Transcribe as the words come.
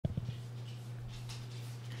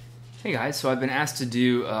Hey guys, so I've been asked to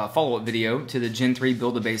do a follow-up video to the Gen 3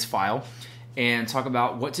 build-a-base file and talk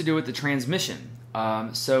about what to do with the transmission.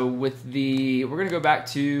 So we're going to go back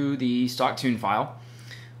to the stock tune file,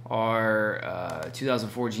 our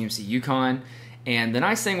 2004 GMC Yukon, and the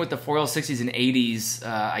nice thing with the 4L60s and 80s,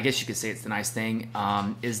 I guess you could say it's the nice thing,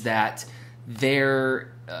 is that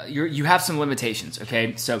you have some limitations,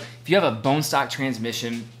 okay? So if you have a bone stock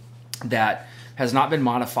transmission that has not been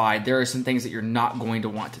modified, there are some things that you're not going to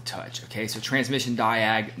want to touch, okay? So transmission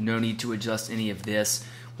diag, no need to adjust any of this.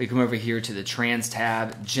 We come over here to the trans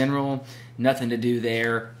tab, general, nothing to do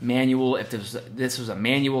there. Manual, if this was a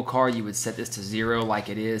manual car, you would set this to 0 like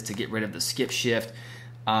it is to get rid of the skip shift.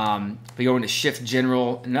 If we go into shift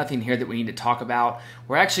general, nothing here that we need to talk about.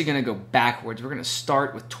 We're actually gonna go backwards. We're gonna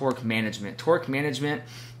start with torque management. Torque management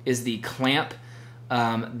is the clamp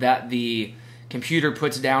that the computer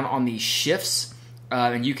puts down on these shifts,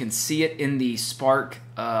 and you can see it in the Spark,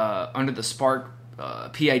 under the Spark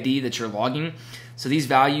PID that you're logging. So these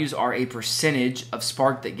values are a percentage of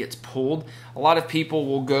spark that gets pulled. A lot of people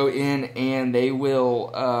will go in and they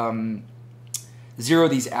will zero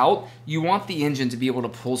these out. You want the engine to be able to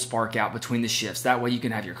pull spark out between the shifts. That way you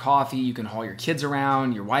can have your coffee, you can haul your kids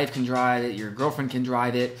around, your wife can drive it, your girlfriend can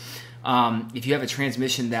drive it. If you have a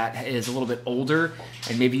transmission that is a little bit older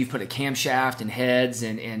and maybe you put a camshaft and heads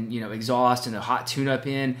and exhaust and a hot tune-up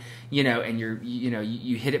in, and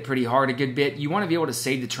you hit it pretty hard a good bit, you want to be able to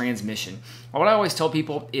save the transmission. What I always tell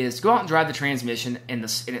people is go out and drive the transmission in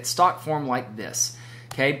its stock form like this,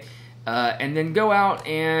 okay? And then go out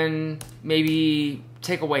and maybe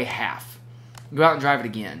take away half. Go out and drive it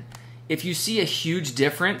again. If you see a huge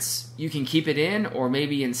difference, you can keep it in, or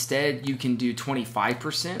maybe instead you can do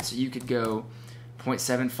 25%. So you could go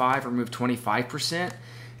 0.75, remove 25%.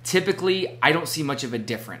 Typically, I don't see much of a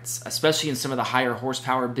difference, especially in some of the higher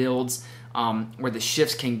horsepower builds where the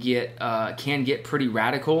shifts can get pretty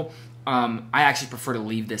radical. I actually prefer to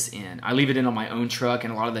leave this in. I leave it in on my own truck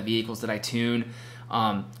and a lot of the vehicles that I tune.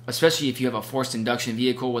 Especially if you have a forced induction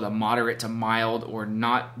vehicle with a moderate to mild or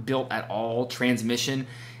not built at all transmission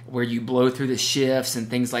where you blow through the shifts and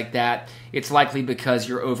things like that, it's likely because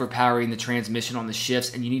you're overpowering the transmission on the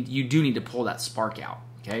shifts and you do need to pull that spark out,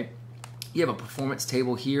 okay? You have a performance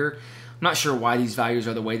table here. I'm not sure why these values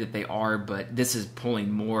are the way that they are, but this is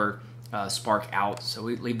pulling more spark out, so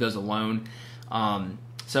we leave those alone.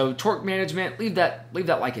 So torque management, leave that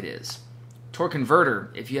like it is. Torque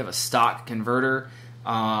converter, if you have a stock converter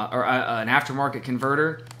or an aftermarket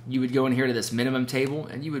converter, you would go in here to this minimum table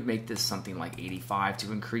and you would make this something like 85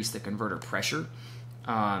 to increase the converter pressure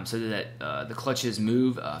so that the clutches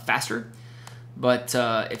move faster. But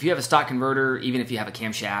if you have a stock converter, even if you have a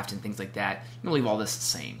camshaft and things like that, you'll leave all this the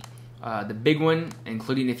same. The big one,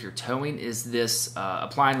 including if you're towing, is this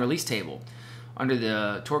apply and release table. Under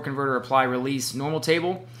the torque converter apply release normal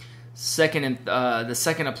table, the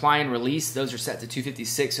second apply and release, those are set to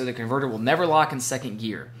 256, so the converter will never lock in second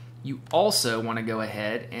gear. You also want to go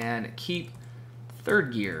ahead and keep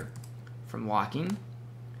third gear from locking,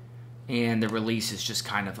 and the release is just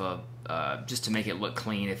kind of a just to make it look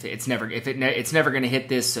clean. It's never going to hit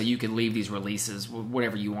this, so you could leave these releases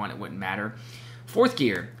whatever you want. It wouldn't matter. Fourth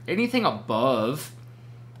gear, anything above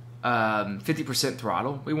 50%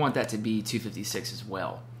 throttle, we want that to be 256 as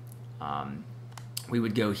well. We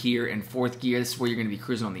would go here in fourth gear. This is where you're going to be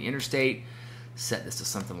cruising on the interstate. Set this to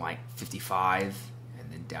something like 55, and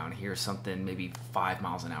then down here something maybe 5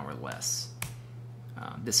 miles an hour less.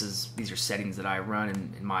 These are settings that I run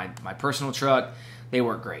in my personal truck. They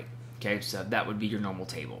work great. Okay, so that would be your normal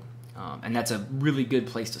table, and that's a really good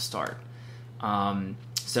place to start.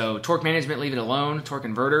 So torque management, leave it alone. Torque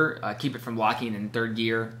converter, keep it from locking in third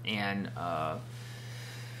gear and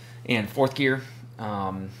fourth gear.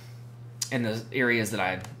 In the areas that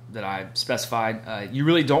I specified, you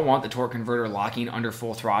really don't want the torque converter locking under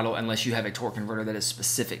full throttle unless you have a torque converter that is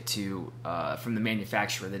specific to from the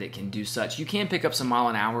manufacturer that it can do such. You can pick up some mile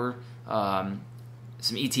an hour,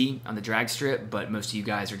 some ET on the drag strip, but most of you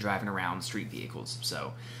guys are driving around street vehicles,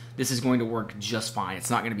 so this is going to work just fine. It's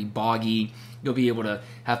not going to be boggy. You'll be able to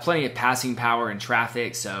have plenty of passing power in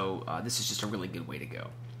traffic, so this is just a really good way to go.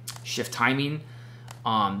 Shift timing,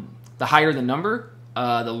 the higher the number,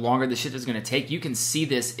 the longer the shift is going to take. You can see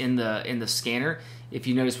this in the scanner. If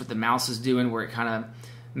you notice what the mouse is doing, where it kind of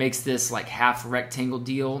makes this like half rectangle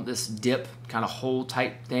deal, this dip kind of hole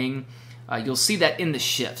type thing, you'll see that in the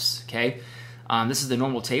shifts. Okay, this is the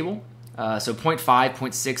normal table. So 0.5,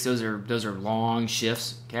 0.6, those are long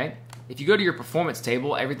shifts. Okay, if you go to your performance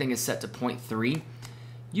table, everything is set to 0.3.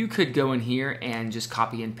 You could go in here and just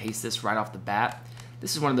copy and paste this right off the bat.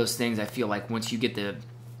 This is one of those things I feel like once you get the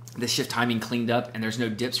the shift timing cleaned up and there's no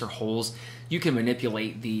dips or holes, you can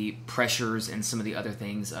manipulate the pressures and some of the other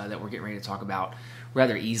things that we're getting ready to talk about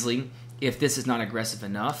rather easily. If this is not aggressive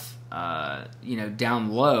enough,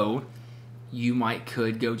 down low, you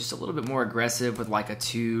could go just a little bit more aggressive with like a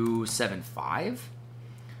 275,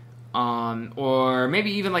 or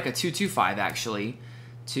maybe even like a 225 actually,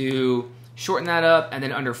 to shorten that up. And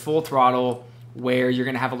then under full throttle, where you're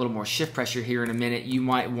going to have a little more shift pressure here in a minute, you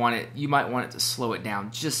might want it to slow it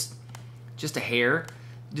down just a hair.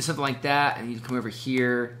 Do something like that, and you'd come over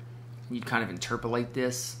here and you'd kind of interpolate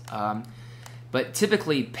this. But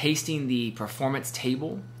typically, pasting the performance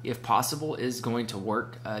table, if possible, is going to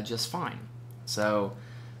work just fine. So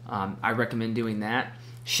I recommend doing that.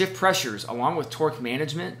 Shift pressures, along with torque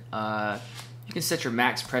management, you can set your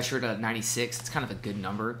max pressure to 96. It's kind of a good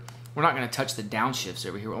number. We're not going to touch the downshifts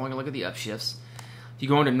over here. We're only going to look at the upshifts. If you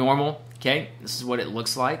go into normal, okay, this is what it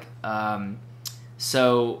looks like.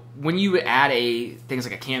 So when you add things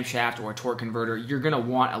like a camshaft or a torque converter, you're going to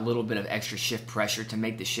want a little bit of extra shift pressure to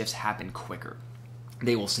make the shifts happen quicker.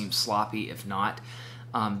 They will seem sloppy if not.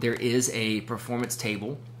 There is a performance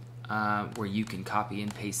table where you can copy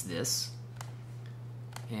and paste this.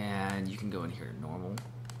 And you can go in here to normal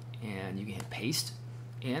and you can hit paste.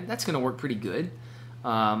 And that's going to work pretty good.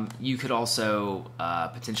 You could also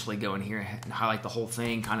potentially go in here and highlight the whole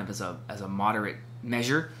thing kind of as a moderate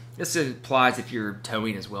measure. This applies if you're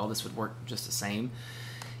towing as well. This would work just the same.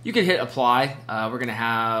 You could hit apply. We're going to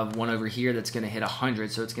have one over here that's going to hit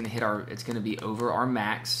 100, so it's going to be over our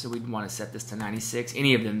max. So we'd want to set this to 96.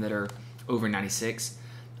 Any of them that are over 96.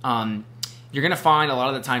 You're going to find a lot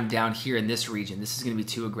of the time down here in this region, this is going to be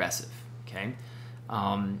too aggressive. Okay.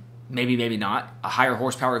 Maybe not. A higher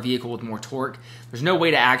horsepower vehicle with more torque. There's no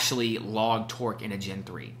way to actually log torque in a Gen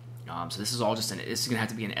 3. So this is all this is going to have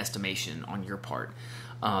to be an estimation on your part.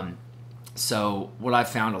 So what I've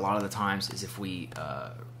found a lot of the times is if we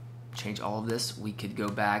change all of this, we could go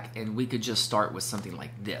back and we could just start with something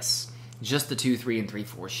like this. Just the 2, 3, and 3,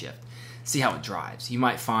 4 shift. See how it drives. You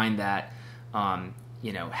might find that,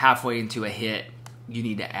 halfway into a hit, you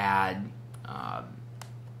need to add...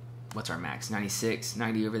 what's our max? 96,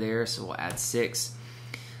 90 over there, so we'll add 6.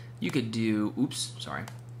 You could do,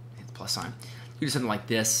 hit the plus sign. You could do something like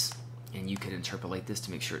this, and you could interpolate this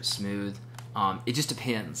to make sure it's smooth. It just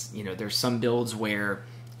depends. There's some builds where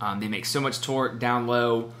they make so much torque down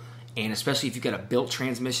low, and especially if you've got a built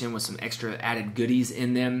transmission with some extra added goodies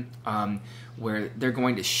in them, where they're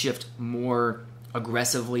going to shift more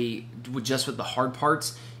aggressively just with the hard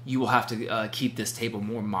parts, you will have to keep this table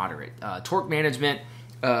more moderate. Torque management,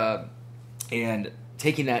 and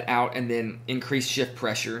taking that out and then increased shift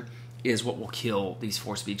pressure is what will kill these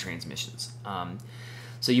 4-speed transmissions.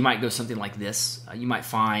 So you might go something like this. You might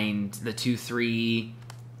find the 2, 3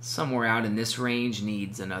 somewhere out in this range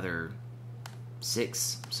needs another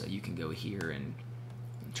 6. So you can go here and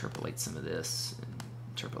interpolate some of this, and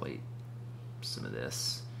interpolate some of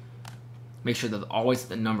this. Make sure that always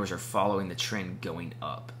the numbers are following the trend going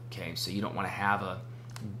up. Okay, so you don't want to have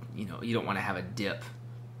a dip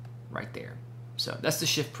right there. So that's the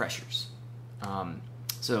shift pressures.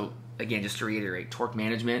 So again, just to reiterate, torque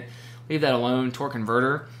management, leave that alone. Torque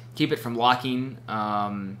converter, keep it from locking,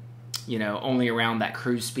 only around that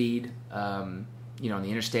cruise speed, on the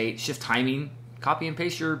interstate. Shift timing, copy and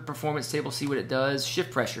paste your performance table, see what it does.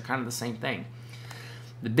 Shift pressure, kind of the same thing.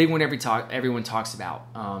 The big one everyone talks about,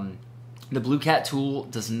 the Blue Cat tool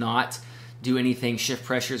does not do anything shift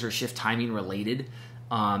pressures or shift timing related.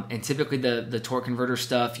 And typically the torque converter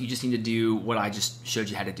stuff, you just need to do what I just showed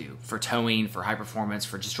you how to do. For towing, for high performance,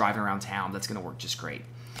 for just driving around town, that's going to work just great.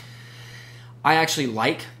 I actually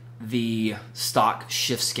like the stock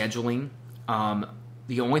shift scheduling.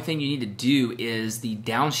 The only thing you need to do is the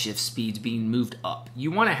downshift speeds being moved up.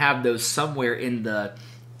 You want to have those somewhere in the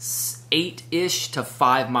 8-ish to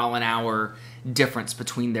 5 mile an hour difference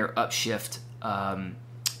between their upshift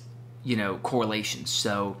correlations.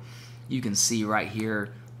 So you can see right here,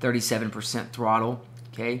 37% throttle,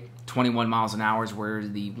 okay? 21 miles an hour is where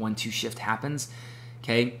the 1-2 shift happens,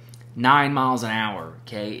 okay? 9 miles an hour,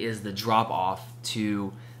 okay, is the drop off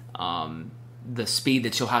to the speed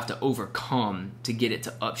that you'll have to overcome to get it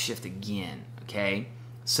to upshift again, okay?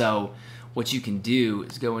 So what you can do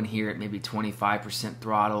is go in here at maybe 25%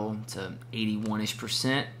 throttle to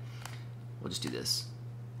 81-ish%. We'll just do this.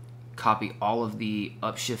 Copy all of the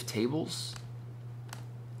upshift tables,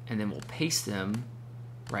 and then we'll paste them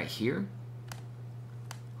right here,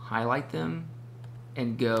 highlight them,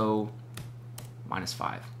 and go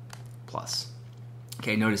 -5 plus.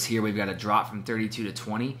 Okay, notice here we've got a drop from 32 to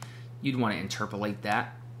 20. You'd want to interpolate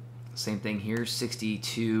that. Same thing here,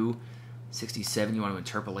 62 67, you want to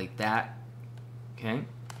interpolate that. Okay.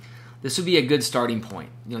 This would be a good starting point.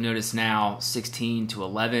 You'll notice now 16 to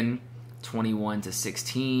 11, 21 to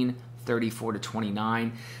 16, 34 to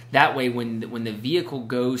 29. That way, when the vehicle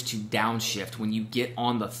goes to downshift, when you get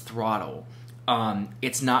on the throttle,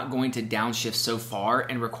 it's not going to downshift so far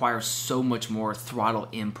and require so much more throttle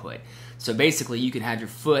input. So basically, you can have your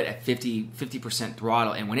foot at 50%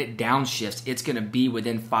 throttle, and when it downshifts, it's going to be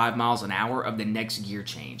within 5 miles an hour of the next gear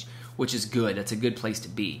change, which is good. That's a good place to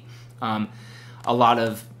be. A lot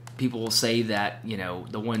of people will say that, you know,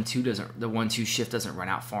 the 1-2 shift doesn't run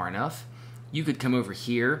out far enough. You could come over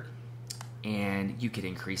here and you could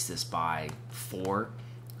increase this by 4.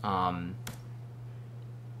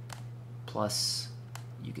 Plus,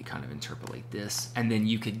 you could kind of interpolate this, and then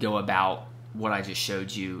you could go about what I just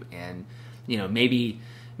showed you, and, you know, maybe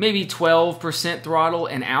 12% throttle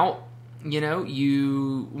and out. You know,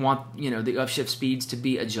 you want, you know, the upshift speeds to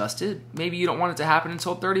be adjusted. Maybe you don't want it to happen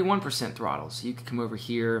until 31% throttle. So you could come over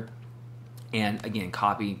here and, again,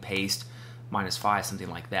 copy, paste, -5, something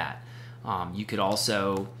like that. You could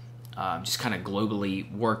also just kind of globally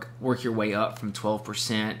work your way up from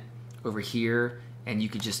 12% over here, and you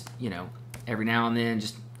could just, you know, every now and then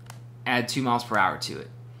just add 2 miles per hour to it.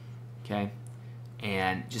 Okay?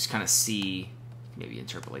 And just kind of see, maybe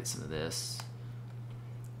interpolate some of this.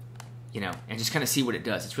 You know, and just kind of see what it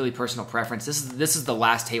does. It's really personal preference. This is the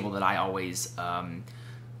last table that I always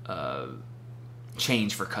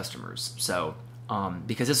change for customers. So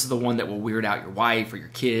because this is the one that will weird out your wife or your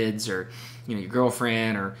kids or, you know, your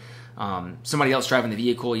girlfriend or somebody else driving the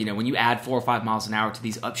vehicle. You know, when you add 4 or 5 miles an hour to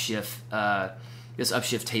these upshift this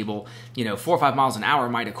upshift table, you know, 4 or 5 miles an hour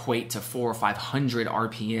might equate to 400 or 500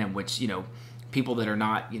 RPM, which, you know, people that are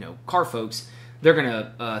not, you know, car folks, they're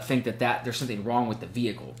gonna think that there's something wrong with the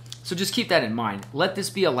vehicle. So just keep that in mind. Let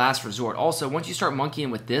this be a last resort. Also, once you start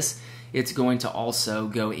monkeying with this, it's going to also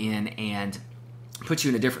go in and put you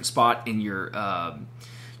in a different spot in your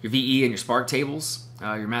VE and your spark tables,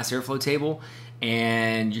 your mass airflow table,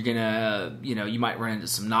 and you're gonna, you know, you might run into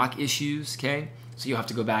some knock issues. Okay, so you'll have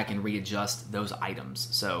to go back and readjust those items.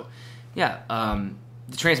 So, yeah,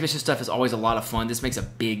 the transmission stuff is always a lot of fun. This makes a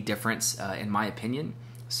big difference, in my opinion.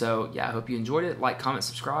 So, yeah, I hope you enjoyed it. Like, comment,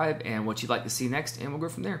 subscribe, and what you'd like to see next, and we'll go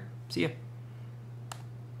from there. See ya.